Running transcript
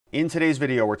In today's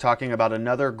video, we're talking about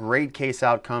another great case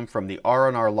outcome from the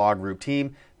R&R Law Group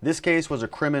team. This case was a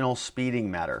criminal speeding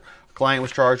matter. A client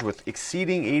was charged with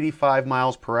exceeding 85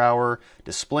 miles per hour,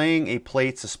 displaying a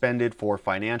plate suspended for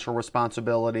financial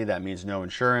responsibility, that means no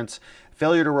insurance,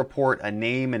 failure to report a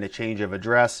name and a change of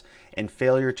address, and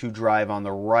failure to drive on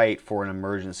the right for an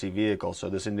emergency vehicle. So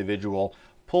this individual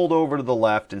pulled over to the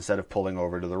left instead of pulling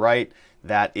over to the right.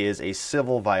 That is a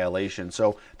civil violation.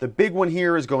 So the big one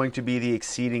here is going to be the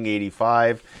exceeding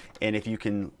 85. And if you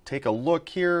can take a look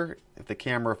here, if the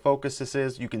camera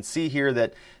focuses, you can see here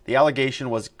that the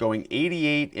allegation was going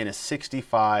 88 in a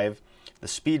 65. The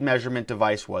speed measurement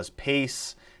device was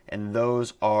PACE, and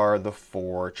those are the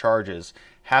four charges.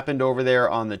 Happened over there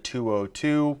on the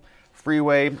 202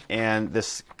 freeway, and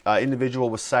this individual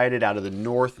was cited out of the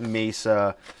North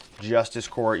Mesa Justice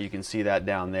Court. You can see that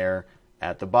down there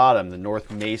at the bottom, the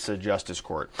North Mesa Justice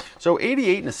Court. So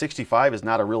 88 and a 65 is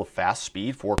not a real fast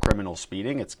speed for criminal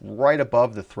speeding. It's right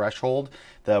above the threshold.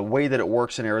 The way that it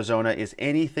works in Arizona is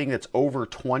anything that's over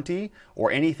 20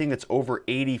 or anything that's over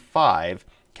 85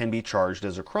 can be charged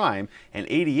as a crime, and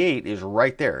 88 is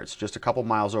right there. It's just a couple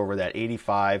miles over that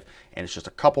 85, and it's just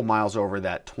a couple miles over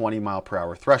that 20 mile per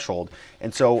hour threshold.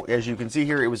 And so as you can see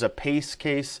here, it was a PACE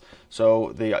case.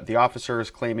 So the officer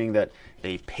is claiming that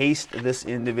they paced this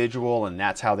individual, and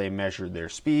that's how they measured their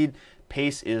speed.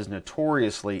 PACE is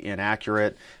notoriously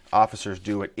inaccurate. Officers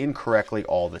do it incorrectly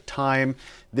all the time.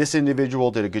 This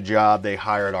individual did a good job. They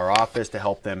hired our office to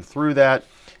help them through that.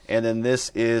 And then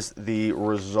this is the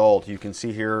result. You can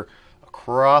see here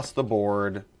across the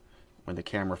board, when the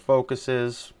camera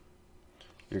focuses,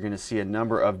 you're going to see a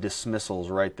number of dismissals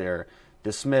right there.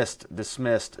 Dismissed,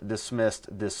 dismissed,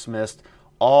 dismissed, dismissed.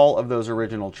 All of those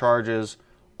original charges,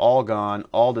 all gone,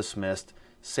 all dismissed.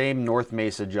 Same North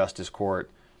Mesa Justice Court.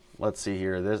 Let's see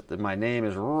here. My name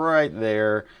is right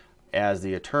there as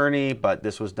the attorney, but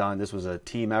this was done. This was a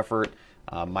team effort.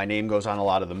 My name goes on a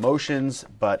lot of the motions,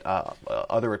 but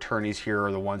other attorneys here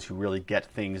are the ones who really get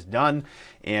things done,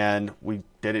 and we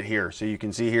did it here. So you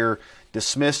can see here,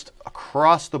 dismissed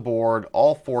across the board,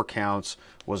 all four counts.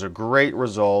 Was a great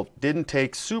result. Didn't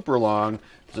take super long.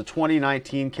 It was a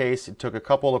 2019 case. It took a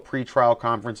couple of pretrial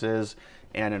conferences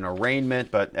and an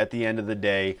arraignment, but at the end of the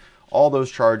day, all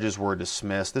those charges were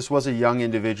dismissed. This was a young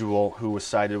individual who was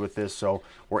cited with this, so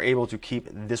we're able to keep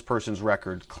this person's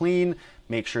record clean,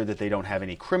 make sure that they don't have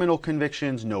any criminal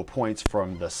convictions, no points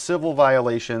from the civil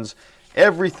violations.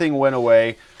 Everything went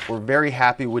away. We're very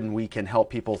happy when we can help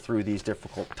people through these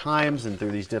difficult times and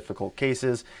through these difficult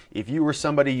cases. If you or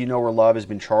somebody you know or love has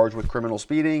been charged with criminal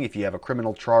speeding, if you have a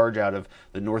criminal charge out of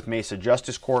the North Mesa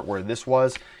Justice Court where this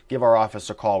was, give our office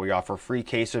a call. We offer free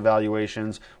case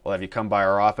evaluations. We'll have you come by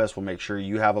our office. We'll make sure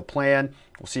you have a plan.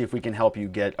 We'll see if we can help you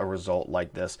get a result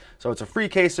like this. So it's a free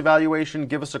case evaluation.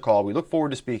 Give us a call. We look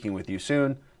forward to speaking with you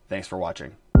soon. Thanks for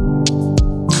watching.